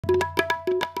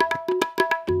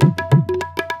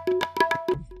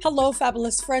Hello,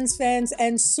 fabulous friends, fans,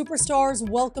 and superstars.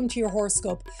 Welcome to your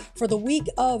horoscope for the week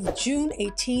of June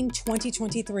 18,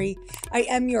 2023. I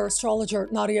am your astrologer,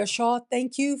 Nadiya Shah.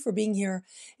 Thank you for being here.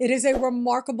 It is a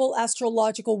remarkable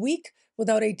astrological week,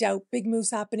 without a doubt. Big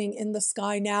moves happening in the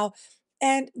sky now.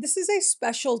 And this is a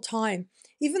special time.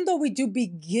 Even though we do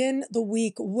begin the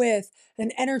week with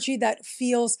an energy that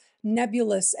feels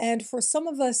nebulous and for some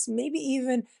of us, maybe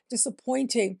even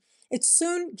disappointing, it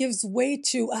soon gives way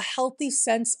to a healthy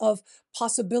sense of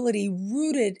possibility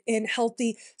rooted in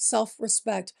healthy self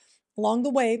respect. Along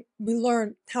the way, we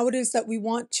learn how it is that we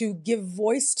want to give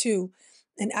voice to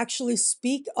and actually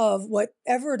speak of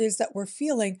whatever it is that we're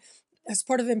feeling as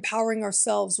part of empowering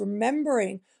ourselves,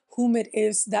 remembering whom it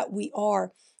is that we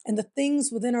are and the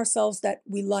things within ourselves that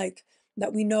we like,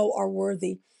 that we know are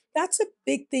worthy. That's a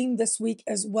big thing this week,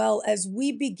 as well as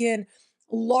we begin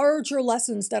larger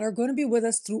lessons that are going to be with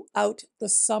us throughout the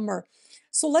summer.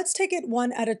 So let's take it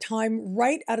one at a time,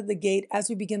 right out of the gate as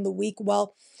we begin the week.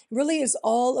 Well, it really is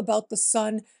all about the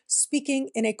sun speaking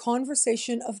in a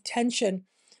conversation of tension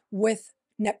with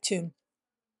Neptune.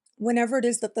 Whenever it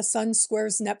is that the sun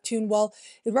squares Neptune, well,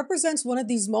 it represents one of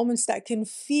these moments that can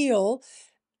feel,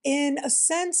 in a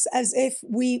sense, as if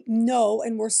we know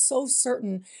and we're so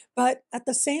certain, but at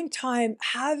the same time,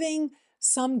 having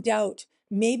some doubt,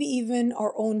 maybe even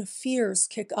our own fears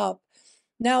kick up.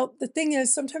 Now, the thing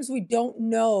is, sometimes we don't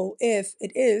know if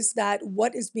it is that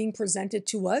what is being presented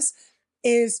to us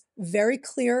is very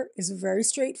clear, is very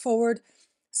straightforward.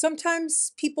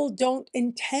 Sometimes people don't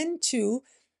intend to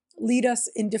lead us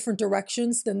in different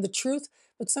directions than the truth,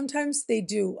 but sometimes they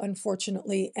do,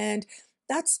 unfortunately. And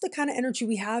that's the kind of energy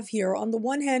we have here. On the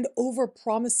one hand, over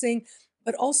promising,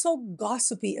 but also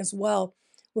gossipy as well,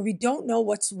 where we don't know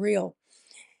what's real.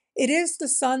 It is the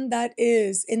sun that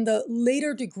is in the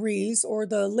later degrees or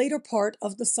the later part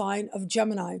of the sign of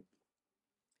Gemini.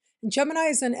 Gemini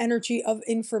is an energy of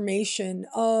information,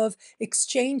 of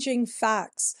exchanging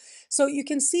facts. So you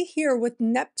can see here with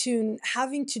Neptune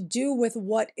having to do with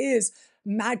what is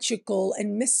magical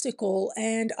and mystical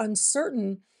and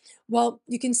uncertain. Well,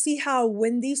 you can see how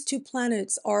when these two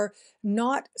planets are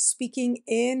not speaking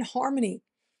in harmony,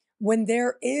 when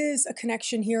there is a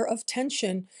connection here of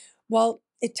tension, well,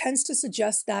 it tends to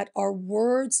suggest that our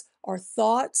words, our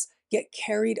thoughts get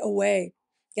carried away,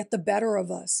 get the better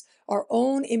of us. Our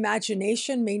own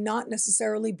imagination may not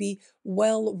necessarily be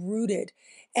well rooted.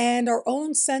 And our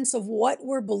own sense of what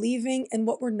we're believing and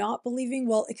what we're not believing,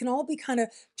 well, it can all be kind of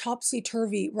topsy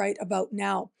turvy right about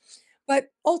now.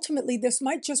 But ultimately, this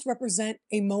might just represent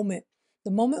a moment.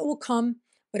 The moment will come,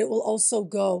 but it will also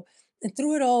go. And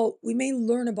through it all, we may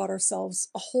learn about ourselves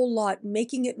a whole lot,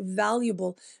 making it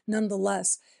valuable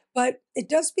nonetheless. But it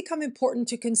does become important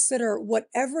to consider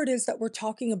whatever it is that we're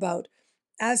talking about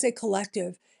as a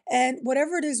collective, and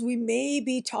whatever it is we may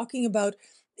be talking about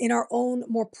in our own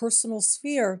more personal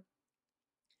sphere,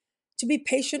 to be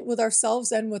patient with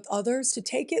ourselves and with others, to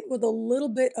take it with a little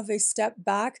bit of a step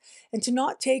back, and to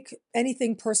not take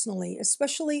anything personally,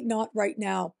 especially not right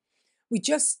now. We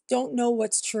just don't know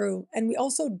what's true. And we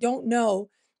also don't know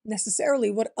necessarily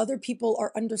what other people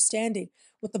are understanding.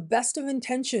 With the best of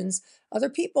intentions, other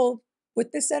people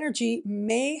with this energy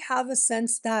may have a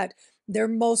sense that their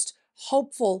most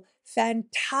hopeful,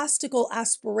 fantastical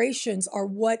aspirations are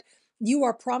what you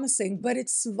are promising, but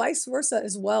it's vice versa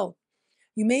as well.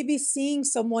 You may be seeing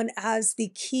someone as the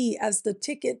key, as the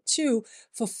ticket to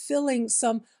fulfilling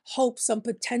some hope, some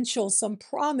potential, some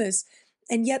promise,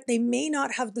 and yet they may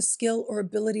not have the skill or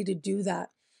ability to do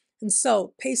that. And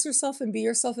so, pace yourself and be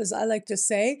yourself, as I like to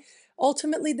say.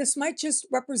 Ultimately, this might just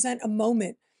represent a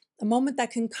moment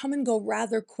that can come and go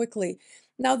rather quickly.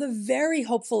 Now, the very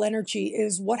hopeful energy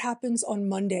is what happens on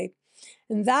Monday.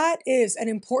 And that is an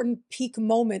important peak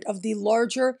moment of the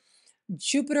larger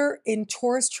Jupiter in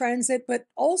Taurus transit, but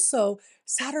also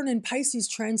Saturn in Pisces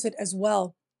transit as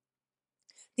well.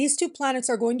 These two planets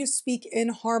are going to speak in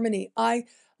harmony. I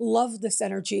love this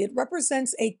energy. It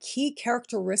represents a key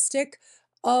characteristic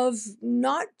of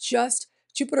not just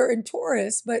Jupiter in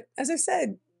Taurus, but as I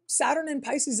said, Saturn in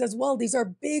Pisces as well. These are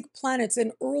big planets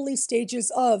in early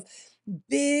stages of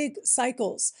big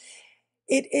cycles.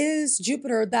 It is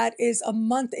Jupiter that is a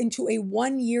month into a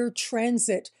 1 year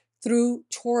transit through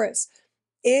Taurus.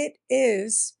 It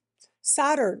is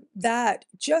Saturn that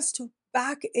just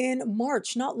back in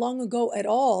March, not long ago at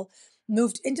all,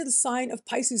 moved into the sign of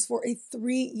Pisces for a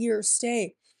 3 year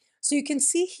stay. So you can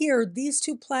see here, these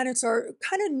two planets are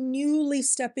kind of newly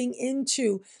stepping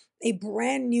into a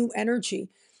brand new energy.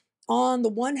 On the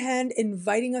one hand,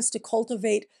 inviting us to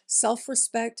cultivate self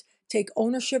respect, take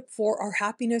ownership for our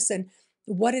happiness and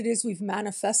what it is we've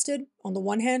manifested, on the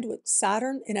one hand, with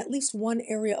Saturn in at least one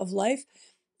area of life,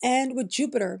 and with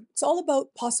Jupiter. It's all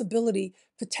about possibility,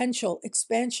 potential,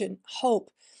 expansion,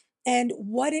 hope, and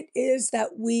what it is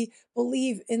that we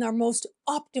believe in our most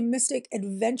optimistic,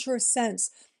 adventurous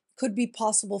sense could be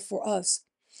possible for us.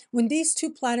 When these two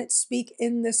planets speak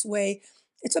in this way,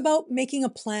 it's about making a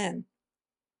plan.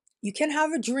 You can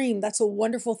have a dream, that's a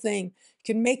wonderful thing.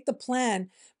 You can make the plan,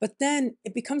 but then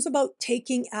it becomes about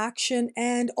taking action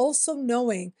and also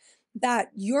knowing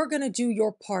that you're going to do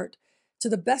your part to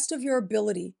the best of your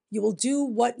ability. You will do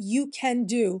what you can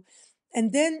do.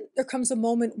 And then there comes a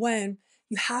moment when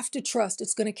you have to trust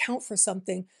it's going to count for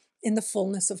something in the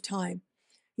fullness of time.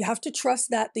 You have to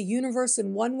trust that the universe,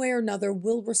 in one way or another,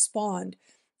 will respond.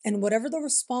 And whatever the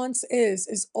response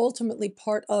is ultimately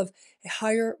part of a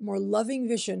higher, more loving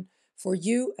vision for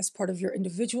you as part of your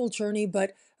individual journey,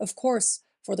 but of course,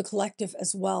 for the collective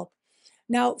as well.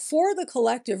 Now, for the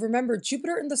collective, remember,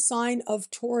 Jupiter in the sign of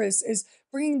Taurus is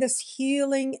bringing this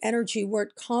healing energy where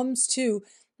it comes to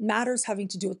matters having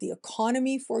to do with the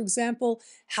economy, for example,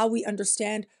 how we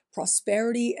understand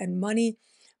prosperity and money.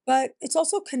 But it's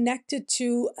also connected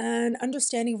to an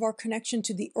understanding of our connection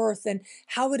to the earth and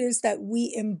how it is that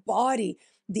we embody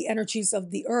the energies of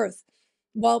the earth.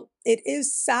 Well, it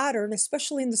is Saturn,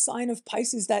 especially in the sign of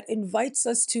Pisces, that invites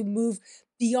us to move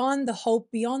beyond the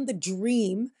hope, beyond the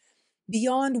dream,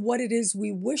 beyond what it is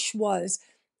we wish was,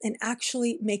 and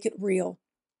actually make it real.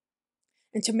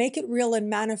 And to make it real and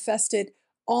manifest it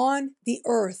on the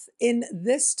earth in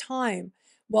this time,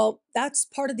 well, that's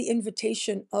part of the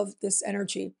invitation of this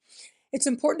energy. It's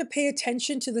important to pay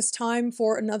attention to this time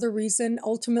for another reason.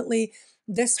 Ultimately,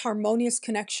 this harmonious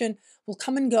connection will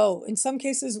come and go, in some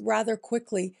cases rather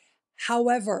quickly.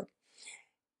 However,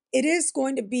 it is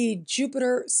going to be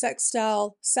Jupiter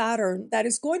sextile Saturn that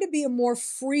is going to be a more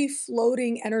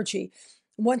free-floating energy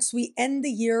once we end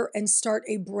the year and start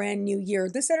a brand new year.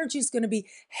 This energy is going to be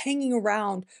hanging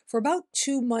around for about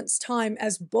 2 months' time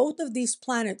as both of these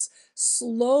planets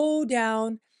slow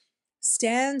down,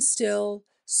 stand still,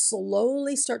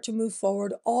 slowly start to move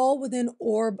forward, all within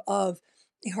orb of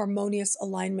a harmonious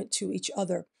alignment to each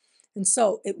other. And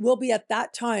so it will be at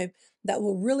that time that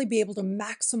we'll really be able to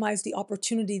maximize the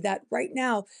opportunity that right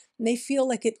now may feel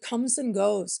like it comes and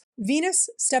goes. Venus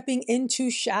stepping into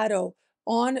shadow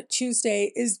on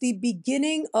Tuesday is the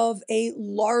beginning of a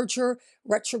larger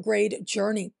retrograde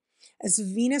journey. As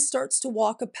Venus starts to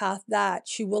walk a path that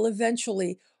she will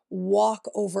eventually walk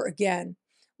over again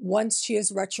once she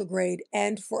is retrograde,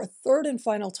 and for a third and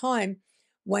final time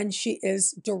when she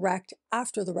is direct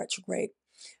after the retrograde.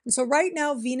 And so right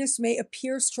now, Venus may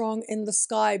appear strong in the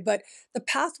sky, but the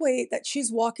pathway that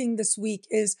she's walking this week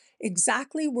is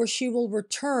exactly where she will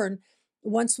return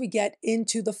once we get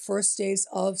into the first days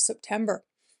of September.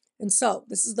 And so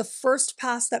this is the first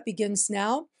pass that begins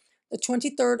now. The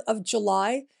 23rd of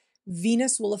July,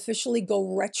 Venus will officially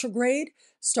go retrograde,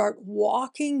 start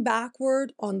walking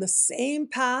backward on the same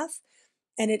path,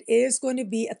 and it is going to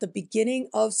be at the beginning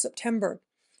of September.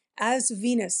 As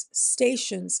Venus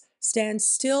stands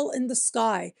still in the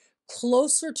sky,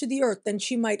 closer to the earth than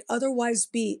she might otherwise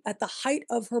be at the height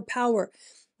of her power,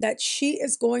 that she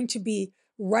is going to be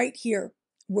right here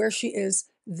where she is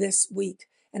this week.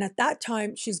 And at that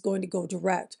time, she's going to go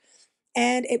direct.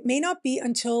 And it may not be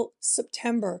until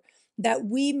September that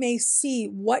we may see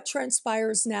what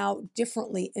transpires now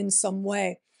differently in some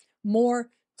way, more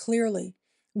clearly,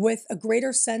 with a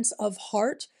greater sense of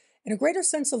heart and a greater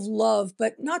sense of love,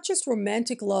 but not just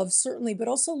romantic love, certainly, but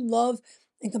also love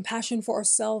and compassion for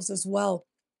ourselves as well.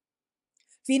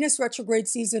 Venus retrograde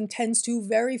season tends to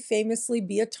very famously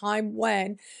be a time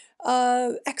when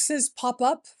exes pop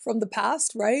up from the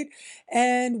past, right?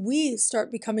 And we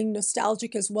start becoming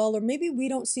nostalgic as well, or maybe we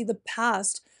don't see the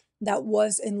past that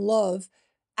was in love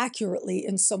accurately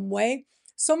in some way.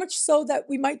 So much so that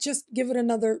we might just give it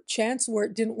another chance where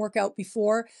it didn't work out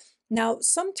before. Now,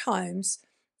 sometimes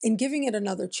in giving it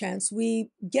another chance, we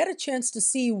get a chance to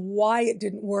see why it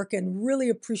didn't work and really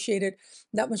appreciate it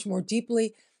that much more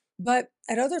deeply. But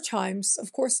at other times,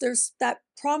 of course, there's that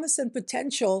promise and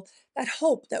potential, that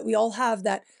hope that we all have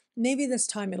that maybe this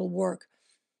time it'll work.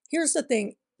 Here's the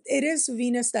thing. It is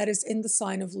Venus that is in the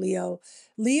sign of Leo.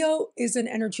 Leo is an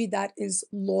energy that is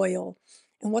loyal.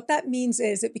 And what that means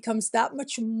is it becomes that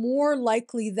much more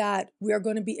likely that we are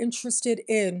going to be interested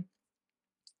in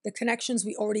the connections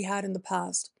we already had in the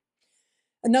past.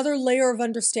 Another layer of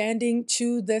understanding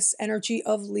to this energy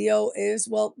of Leo is,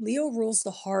 well, Leo rules the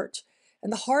heart.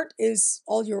 And the heart is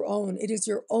all your own. It is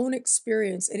your own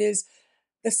experience. It is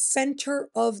the center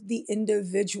of the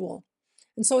individual.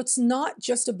 And so it's not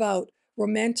just about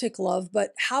romantic love,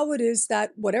 but how it is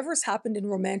that whatever's happened in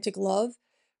romantic love,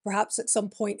 perhaps at some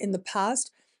point in the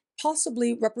past,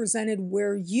 possibly represented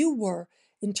where you were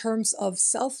in terms of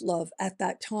self love at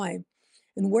that time.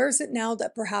 And where is it now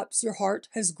that perhaps your heart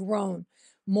has grown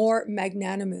more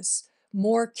magnanimous,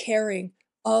 more caring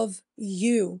of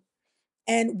you?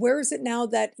 And where is it now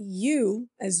that you,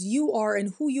 as you are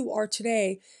and who you are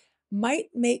today, might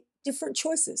make different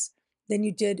choices than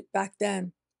you did back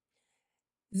then?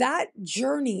 That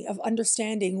journey of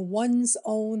understanding one's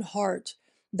own heart,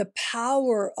 the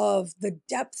power of the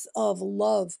depth of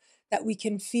love that we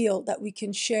can feel, that we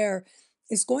can share,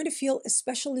 is going to feel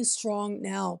especially strong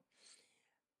now.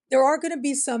 There are going to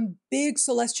be some big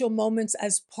celestial moments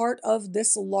as part of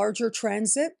this larger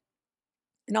transit.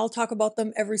 And I'll talk about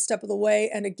them every step of the way.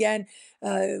 And again,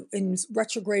 in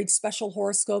retrograde special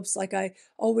horoscopes, like I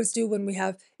always do when we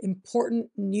have important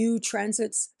new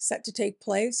transits set to take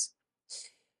place.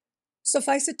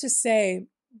 Suffice it to say,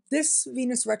 this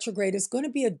Venus retrograde is going to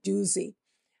be a doozy.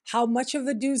 How much of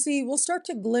a doozy? We'll start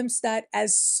to glimpse that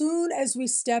as soon as we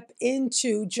step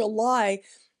into July,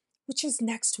 which is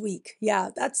next week.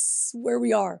 Yeah, that's where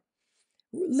we are.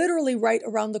 Literally right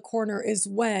around the corner is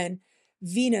when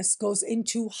Venus goes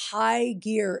into high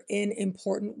gear in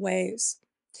important ways.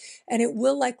 And it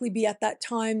will likely be at that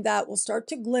time that we'll start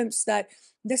to glimpse that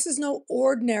this is no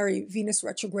ordinary Venus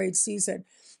retrograde season.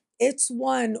 It's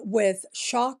one with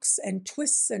shocks and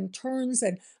twists and turns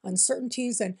and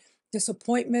uncertainties and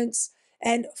disappointments.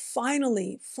 And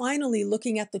finally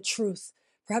looking at the truth,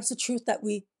 perhaps a truth that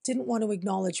we didn't want to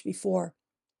acknowledge before.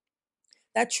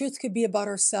 That truth could be about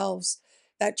ourselves.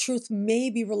 That truth may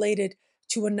be related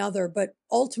to another, but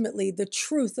ultimately the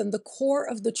truth and the core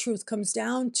of the truth comes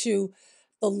down to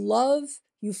the love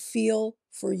you feel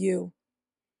for you.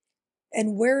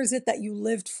 And where is it that you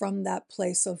lived from that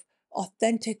place of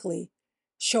authentically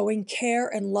showing care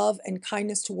and love and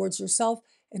kindness towards yourself,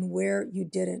 and where you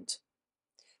didn't?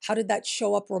 How did that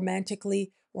show up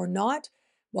romantically or not?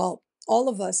 Well, all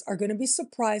of us are going to be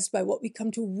surprised by what we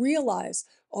come to realize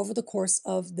over the course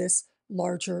of this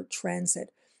larger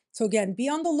transit. So again, be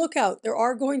on the lookout. There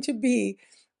are going to be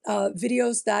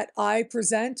videos that I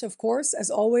present, of course, as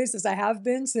always, as I have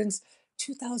been since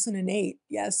 2008.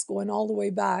 Yes, going all the way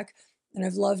back. And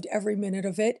I've loved every minute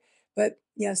of it. But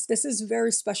yes, this is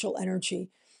very special energy.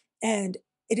 And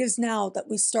it is now that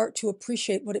we start to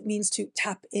appreciate what it means to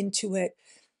tap into it.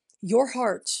 Your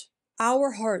heart,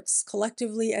 our hearts,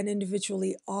 collectively and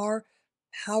individually, are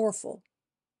powerful,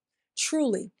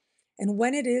 truly. And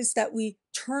when it is that we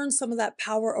turn some of that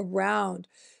power around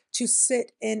to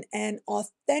sit in an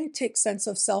authentic sense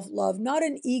of self-love, not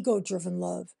an ego-driven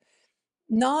love,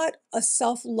 not a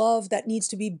self-love that needs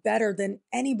to be better than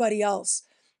anybody else,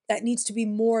 that needs to be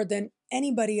more than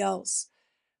anybody else,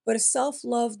 but a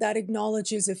self-love that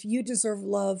acknowledges if you deserve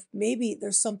love, maybe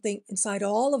there's something inside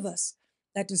all of us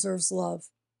that deserves love.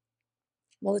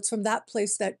 Well, it's from that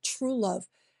place that true love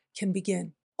can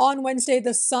begin. On Wednesday,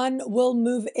 the sun will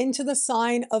move into the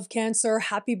sign of Cancer.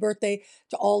 Happy birthday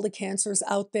to all the Cancers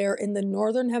out there in the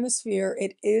Northern Hemisphere.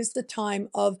 It is the time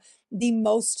of the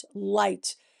most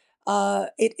light.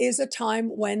 It is a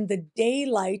time when the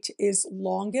daylight is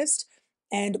longest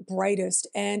and brightest.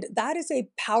 And that is a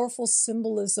powerful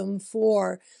symbolism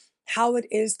for how it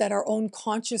is that our own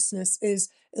consciousness is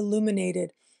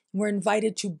illuminated. We're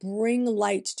invited to bring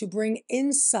light, to bring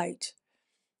insight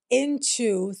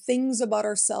into things about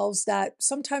ourselves that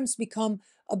sometimes become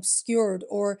obscured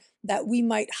or that we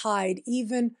might hide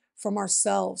even from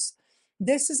ourselves.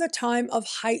 This is a time of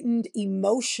heightened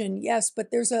emotion, yes,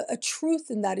 but there's a truth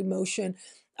in that emotion,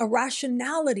 a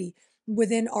rationality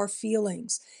within our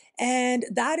feelings. And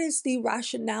that is the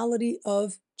rationality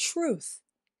of truth.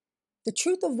 The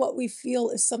truth of what we feel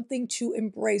is something to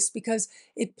embrace because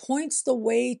it points the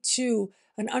way to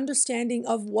an understanding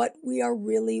of what we are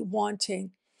really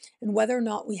wanting and whether or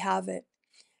not we have it.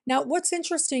 Now, what's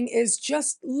interesting is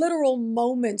just literal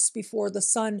moments before the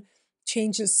sun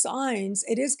changes signs,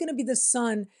 it is going to be the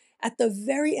sun at the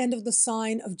very end of the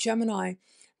sign of Gemini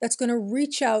that's going to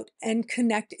reach out and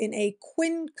connect in a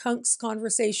quincunx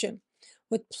conversation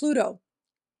with Pluto.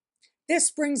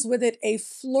 This brings with it a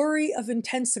flurry of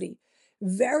intensity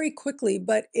very quickly,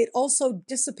 but it also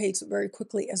dissipates very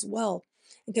quickly as well.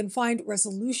 It can find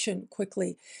resolution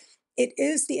quickly. It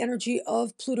is the energy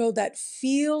of Pluto that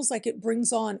feels like it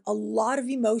brings on a lot of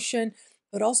emotion,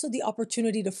 but also the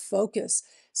opportunity to focus.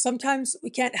 Sometimes we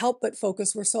can't help but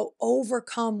focus. We're so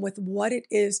overcome with what it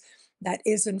is that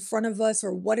is in front of us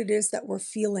or what it is that we're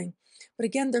feeling. But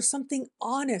again, there's something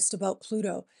honest about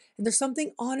Pluto, and there's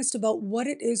something honest about what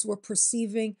it is we're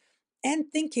perceiving and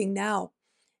thinking now.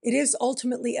 It is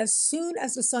ultimately as soon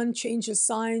as the sun changes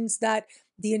signs that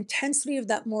the intensity of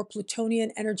that more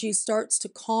Plutonian energy starts to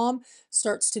calm,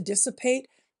 starts to dissipate,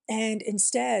 and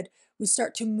instead we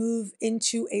start to move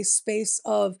into a space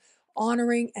of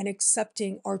honoring and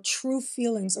accepting our true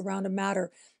feelings around a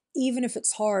matter, even if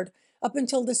it's hard. Up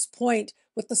until this point,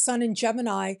 with the sun in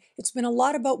Gemini, it's been a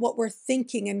lot about what we're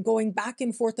thinking and going back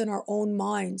and forth in our own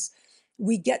minds.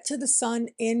 We get to the sun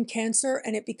in Cancer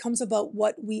and it becomes about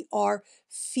what we are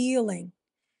feeling,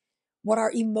 what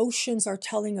our emotions are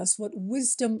telling us, what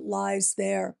wisdom lies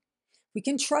there. We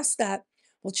can trust that.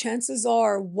 Well, chances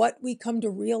are what we come to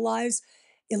realize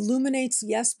illuminates,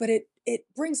 yes, but it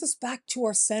brings us back to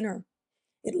our center.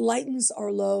 It lightens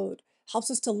our load, helps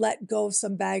us to let go of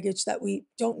some baggage that we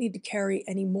don't need to carry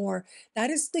anymore. That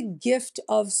is the gift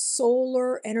of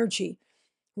solar energy,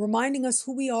 reminding us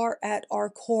who we are at our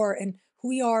core and who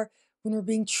we are when we're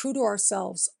being true to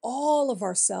ourselves, all of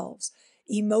ourselves,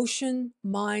 emotion,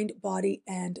 mind, body,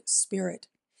 and spirit.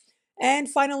 And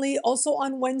finally, also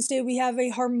on Wednesday, we have a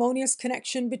harmonious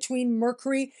connection between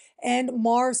Mercury and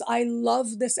Mars. I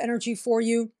love this energy for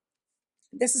you.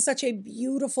 This is such a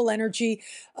beautiful energy.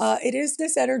 It is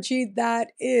this energy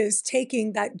that is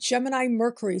taking that Gemini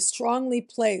Mercury strongly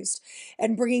placed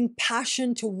and bringing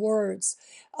passion to words,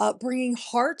 bringing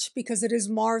heart, because it is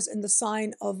Mars in the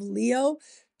sign of Leo,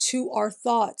 to our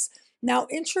thoughts. Now,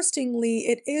 interestingly,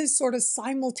 it is sort of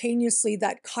simultaneously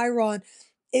that Chiron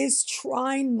is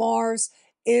trine Mars,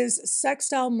 is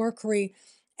sextile Mercury.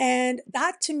 And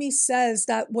that to me says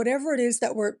that whatever it is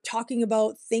that we're talking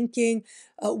about, thinking,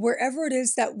 wherever it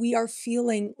is that we are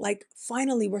feeling like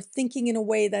finally we're thinking in a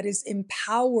way that is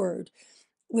empowered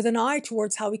with an eye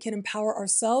towards how we can empower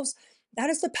ourselves, that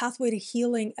is the pathway to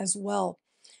healing as well.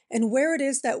 And where it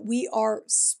is that we are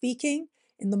speaking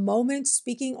in the moment,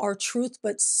 speaking our truth,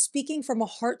 but speaking from a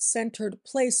heart-centered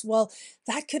place, well,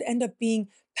 that could end up being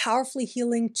powerfully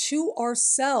healing to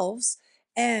ourselves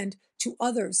and to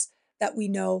others that we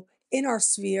know in our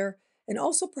sphere, and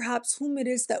also perhaps whom it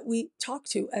is that we talk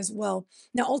to as well.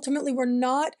 Now, ultimately, we're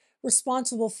not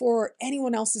responsible for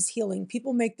anyone else's healing.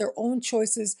 People make their own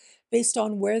choices based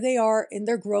on where they are in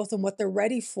their growth and what they're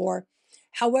ready for.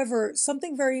 However,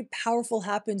 something very powerful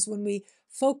happens when we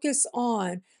focus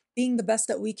on being the best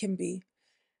that we can be,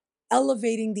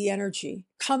 elevating the energy,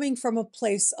 coming from a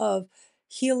place of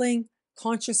healing,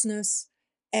 consciousness,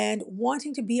 and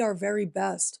wanting to be our very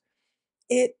best.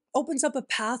 It opens up a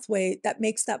pathway that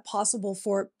makes that possible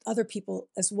for other people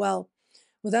as well.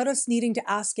 Without us needing to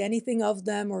ask anything of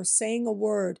them or saying a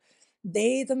word,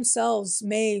 they themselves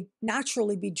may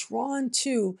naturally be drawn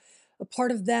to a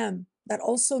part of them that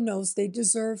also knows they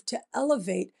deserve to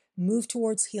elevate, move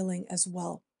towards healing as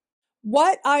well.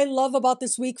 What I love about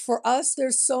this week for us,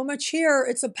 there's so much here.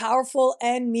 It's a powerful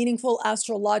and meaningful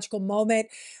astrological moment.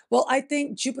 Well, I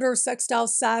think Jupiter sextile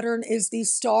Saturn is the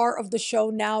star of the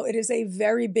show now. It is a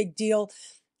very big deal.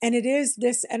 And it is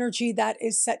this energy that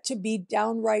is set to be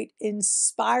downright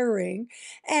inspiring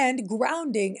and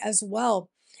grounding as well.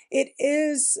 It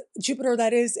is Jupiter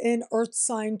that is in Earth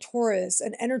sign Taurus,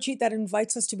 an energy that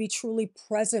invites us to be truly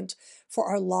present for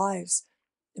our lives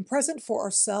and present for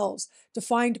ourselves, to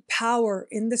find power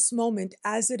in this moment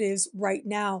as it is right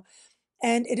now.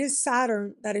 And it is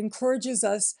Saturn that encourages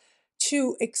us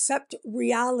to accept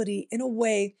reality in a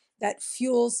way that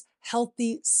fuels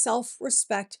healthy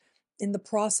self-respect in the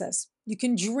process. You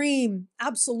can dream,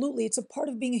 absolutely. It's a part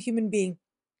of being a human being.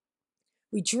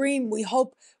 We dream, we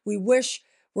hope, we wish,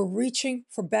 we're reaching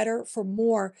for better, for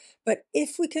more. But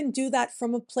if we can do that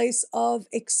from a place of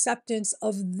acceptance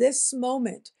of this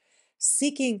moment,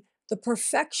 seeking the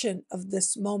perfection of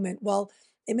this moment, well,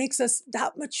 it makes us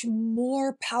that much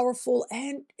more powerful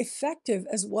and effective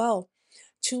as well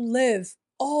to live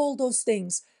all those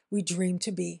things we dream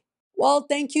to be. Well,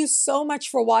 thank you so much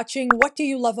for watching. What do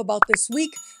you love about this week?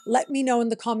 Let me know in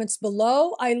the comments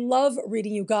below. I love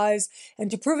reading you guys. And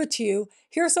to prove it to you,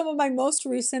 here are some of my most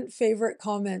recent favorite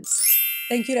comments.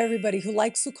 Thank you to everybody who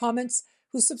likes, who comments,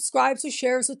 who subscribes, who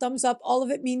shares, who thumbs up. All of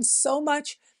it means so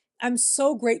much. I'm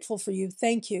so grateful for you.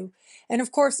 Thank you. And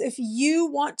of course, if you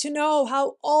want to know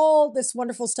how all this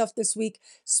wonderful stuff this week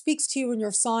speaks to you in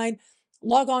your sign,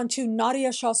 log on to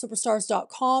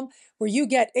NadiyaShahSuperstars.com, where you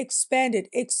get expanded,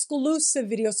 exclusive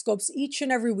video scopes each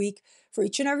and every week for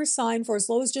each and every sign for as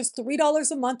low as just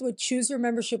 $3 a month with choose your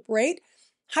membership rate.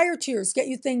 Higher tiers get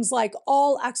you things like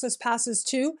all access passes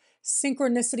to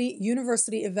Synchronicity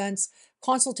University events,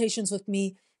 consultations with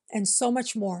me, and so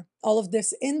much more. All of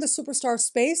this in the superstar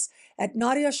space at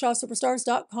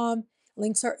NadiyaShahSuperstars.com.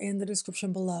 Links are in the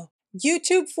description below.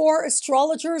 YouTube for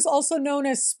astrologers, also known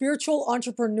as spiritual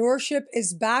entrepreneurship,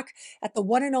 is back at the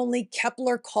one and only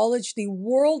Kepler College, the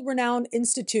world-renowned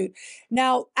institute.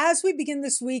 Now, as we begin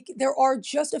this week, there are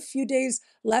just a few days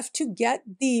left to get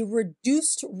the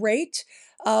reduced rate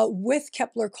with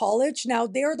Kepler College. Now,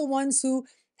 they're the ones who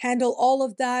handle all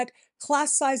of that.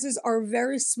 Class sizes are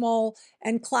very small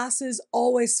and classes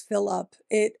always fill up.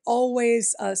 It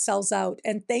always sells out.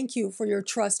 And thank you for your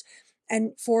trust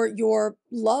and for your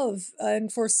love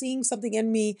and for seeing something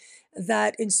in me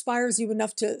that inspires you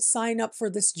enough to sign up for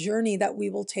this journey that we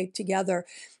will take together.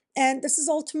 And this is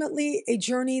ultimately a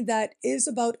journey that is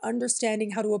about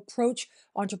understanding how to approach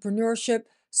entrepreneurship,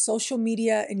 social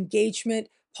media engagement,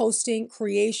 posting,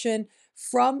 creation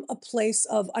from a place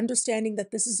of understanding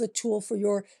that this is a tool for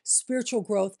your spiritual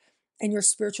growth and your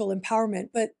spiritual empowerment.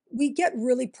 But we get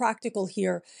really practical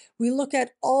here. We look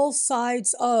at all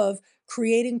sides of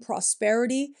creating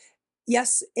prosperity.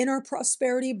 Yes, inner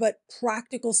prosperity, but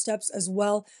practical steps as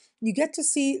well. You get to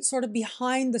see sort of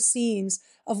behind the scenes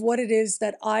of what it is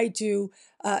that I do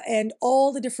and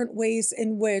all the different ways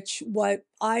in which what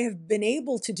I have been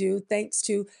able to do, thanks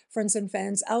to friends and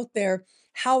fans out there,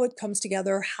 how it comes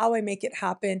together, how I make it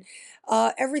happen.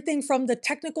 Everything from the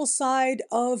technical side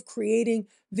of creating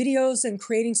videos and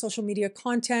creating social media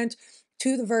content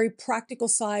to the very practical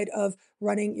side of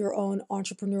running your own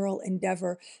entrepreneurial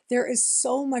endeavor. There is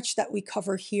so much that we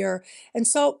cover here. And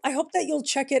so I hope that you'll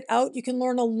check it out. You can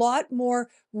learn a lot more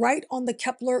right on the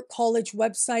Kepler College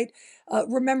website.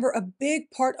 Remember, a big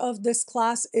part of this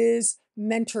class is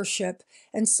mentorship.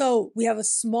 And so we have a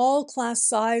small class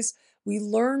size. We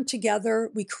learn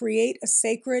together. We create a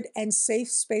sacred and safe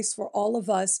space for all of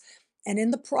us. And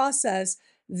in the process,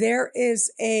 there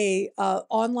is a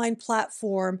online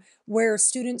platform where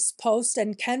students post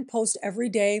and can post every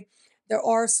day. There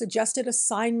are suggested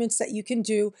assignments that you can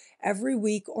do every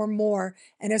week or more.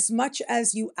 And as much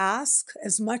as you ask,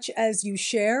 as much as you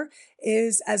share,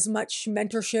 is as much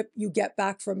mentorship you get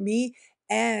back from me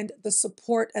and the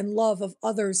support and love of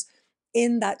others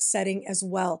in that setting as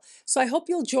well. So I hope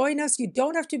you'll join us. You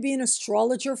don't have to be an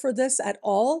astrologer for this at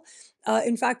all.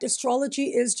 In fact, astrology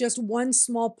is just one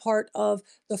small part of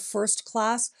the first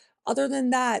class. Other than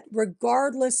that,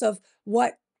 regardless of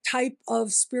what type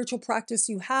of spiritual practice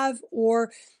you have,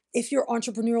 or if your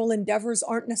entrepreneurial endeavors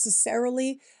aren't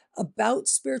necessarily about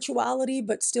spirituality,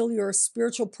 but still you're a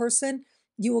spiritual person,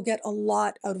 you will get a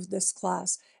lot out of this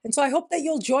class. And so I hope that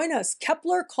you'll join us,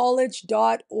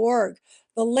 keplercollege.org.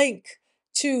 The link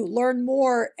to learn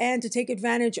more and to take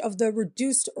advantage of the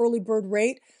reduced early bird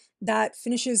rate that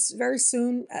finishes very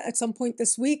soon at some point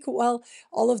this week. Well,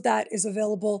 all of that is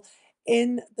available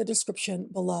in the description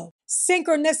below.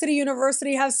 Synchronicity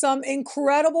University has some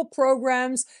incredible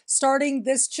programs starting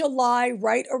this July,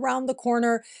 right around the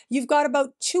corner. You've got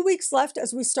about 2 weeks left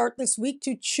as we start this week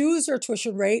to choose your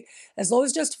tuition rate, as low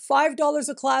as just $5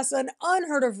 a class, an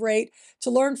unheard of rate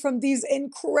to learn from these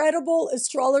incredible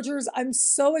astrologers. I'm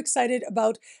so excited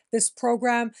about this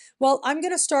program. Well, I'm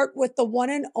going to start with the one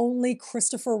and only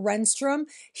Christopher RENSTROM.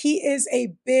 He is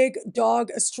a big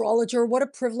dog astrologer. What a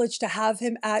privilege to have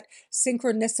him at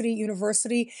Synchronicity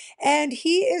University. And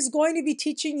he is going to be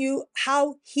teaching you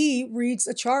how he reads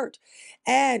a chart.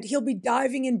 And he'll be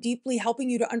diving in deeply, helping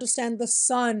you to understand the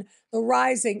sun, the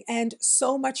rising, and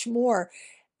so much more.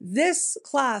 This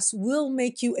class will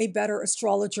make you a better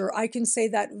astrologer. I can say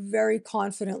that very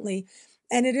confidently.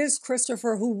 And it is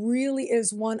Christopher who really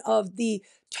is one of the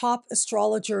top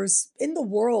astrologers in the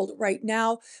world right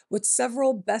now, with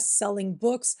several best-selling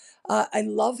books. I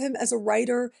love him as a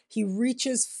writer. He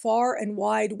reaches far and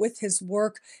wide with his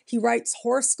work. He writes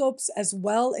horoscopes as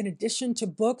well, in addition to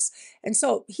books. And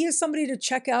so he is somebody to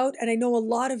check out. And I know a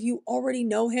lot of you already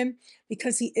know him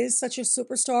because he is such a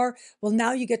superstar. Well,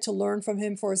 now you get to learn from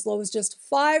him for as low as just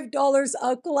 $5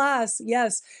 a class.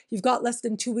 Yes, you've got less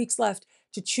than 2 weeks left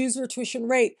to choose your tuition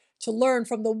rate to learn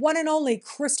from the one and only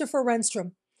Christopher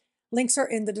RENSTROM. Links are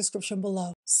in the description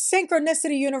below.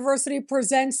 Synchronicity University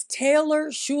presents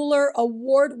Taylor Schuler,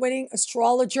 award-winning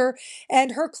astrologer,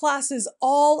 and her class is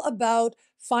all about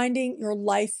finding your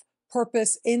life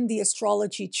purpose in the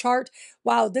astrology chart.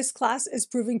 Wow, this class is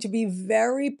proving to be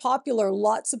very popular.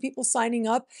 Lots of people signing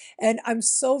up, and I'm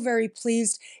so very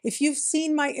pleased. If you've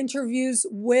seen my interviews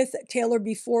with Taylor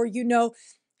before, you know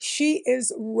she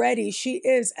is ready. She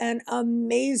is an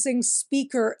amazing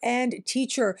speaker and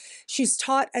teacher. She's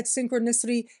taught at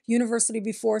Synchronicity University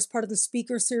before as part of the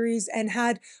speaker series and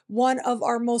had one of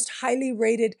our most highly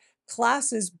rated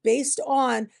classes based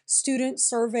on student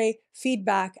survey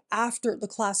feedback after the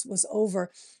class was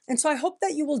over. And so I hope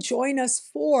that you will join us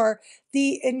for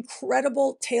the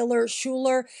incredible Taylor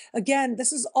Schuler. Again,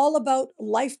 this is all about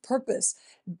life purpose,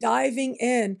 diving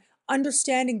in,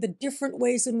 understanding the different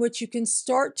ways in which you can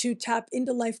start to tap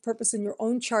into life purpose in your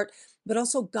own chart, but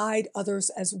also guide others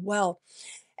as well.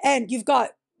 And you've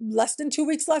got less than 2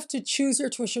 weeks left to choose your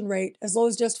tuition rate, as low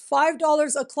as just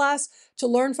 $5 a class to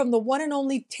learn from the one and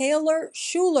only Taylor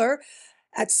Schuler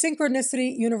at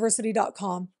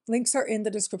synchronicityuniversity.com. Links are in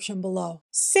the description below.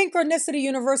 Synchronicity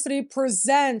University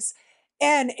presents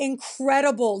an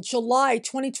incredible July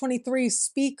 2023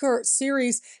 speaker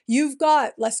series. You've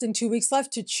got less than 2 weeks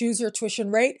left to choose your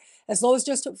tuition rate, as low as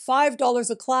just $5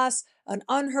 a class, an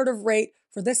unheard of rate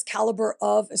for this caliber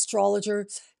of astrologer.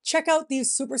 Check out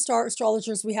these superstar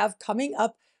astrologers we have coming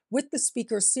up with the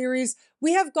speaker series.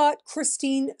 We have got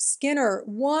Christine Skinner,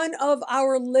 one of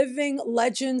our living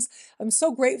legends. I'm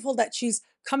so grateful that she's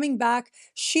coming back.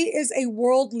 She is a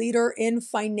world leader in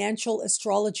financial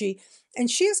astrology, and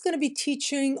she is going to be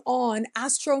teaching on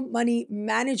astro money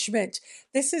management.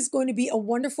 This is going to be a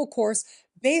wonderful course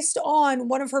based on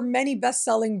one of her many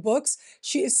best-selling books.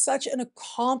 She is such an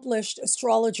accomplished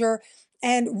astrologer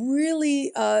and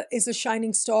really is a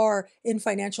shining star in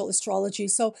financial astrology.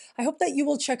 So I hope that you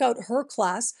will check out her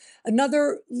class.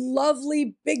 Another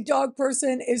lovely big dog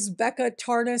person is Becca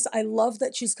Tarnas. I love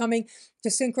that she's coming to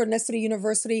Synchronicity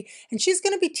University, and she's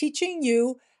going to be teaching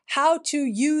you how to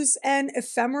use an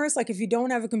ephemeris, like if you don't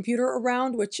have a computer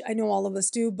around, which I know all of us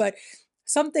do, but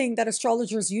something that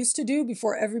astrologers used to do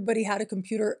before everybody had a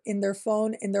computer in their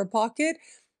phone, in their pocket,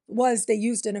 was they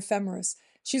used an ephemeris.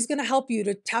 She's going to help you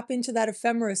to tap into that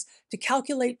ephemeris to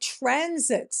calculate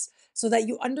transits so that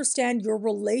you understand your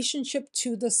relationship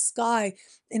to the sky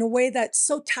in a way that's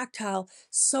so tactile,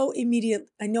 so immediate.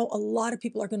 I know a lot of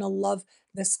people are going to love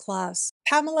this class.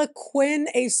 Pamela Quinn,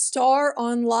 a star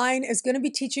online, is going to be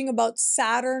teaching about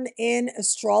Saturn in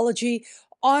astrology,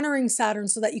 honoring Saturn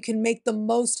so that you can make the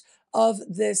most of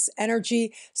this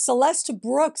energy. Celeste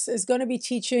Brooks is going to be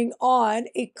teaching on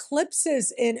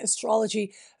eclipses in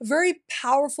astrology, a very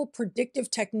powerful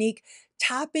predictive technique,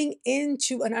 tapping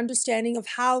into an understanding of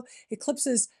how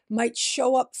eclipses might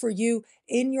show up for you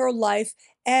in your life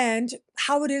and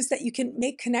how it is that you can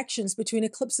make connections between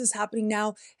eclipses happening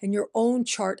now and your own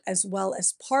chart as well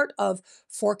as part of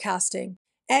forecasting.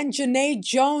 And Janae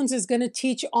Jones is going to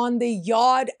teach on the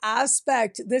Yod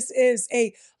aspect. This is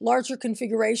a larger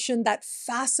configuration that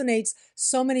fascinates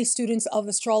so many students of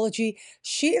astrology.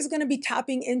 She is going to be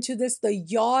tapping into this. The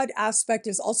Yod aspect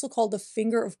is also called the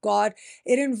finger of God.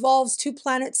 It involves two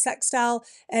planets sextile,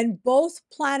 and both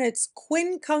planets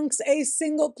quincunx a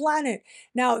single planet.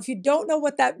 Now, if you don't know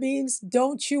what that means,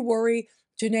 don't you worry.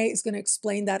 Janae is going to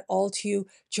explain that all to you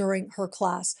during her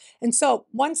class. And so,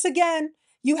 once again,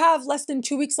 you have less than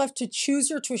 2 weeks left to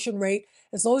choose your tuition rate,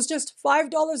 as low as just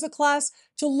 $5 a class,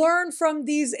 to learn from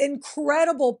these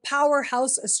incredible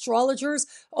powerhouse astrologers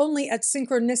only at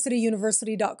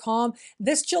synchronicityuniversity.com.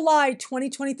 This July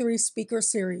 2023 speaker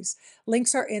series.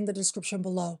 Links are in the description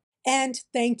below. And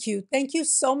thank you. Thank you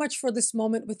so much for this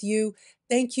moment with you.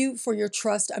 Thank you for your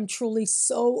trust. I'm truly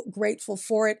so grateful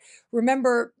for it.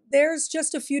 Remember, there's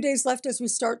just a few days left as we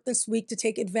start this week to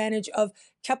take advantage of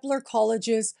Kepler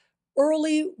College's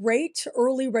early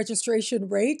registration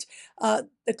rate.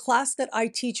 The class that I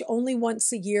teach only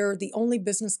once a year, the only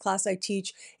business class I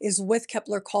teach is with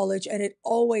Kepler College, and it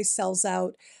always sells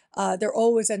out. There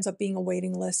always ends up being a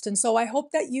waiting list. And so I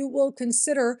hope that you will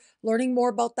consider learning more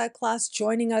about that class,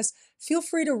 joining us. Feel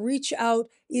free to reach out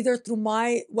either through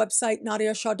my website,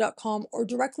 nadiyashah.com, or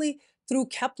directly through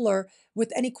Kepler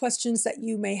with any questions that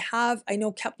you may have. I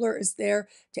know Kepler is there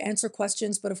to answer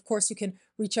questions, but of course you can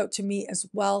reach out to me as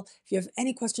well. If you have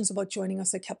any questions about joining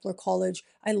us at Kepler College,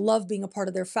 I love being a part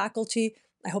of their faculty.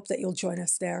 I hope that you'll join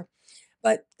us there.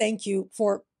 But thank you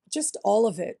for just all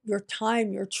of it, your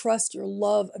time, your trust, your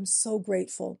love. I'm so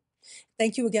grateful.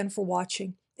 Thank you again for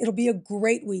watching. It'll be a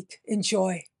great week.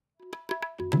 Enjoy.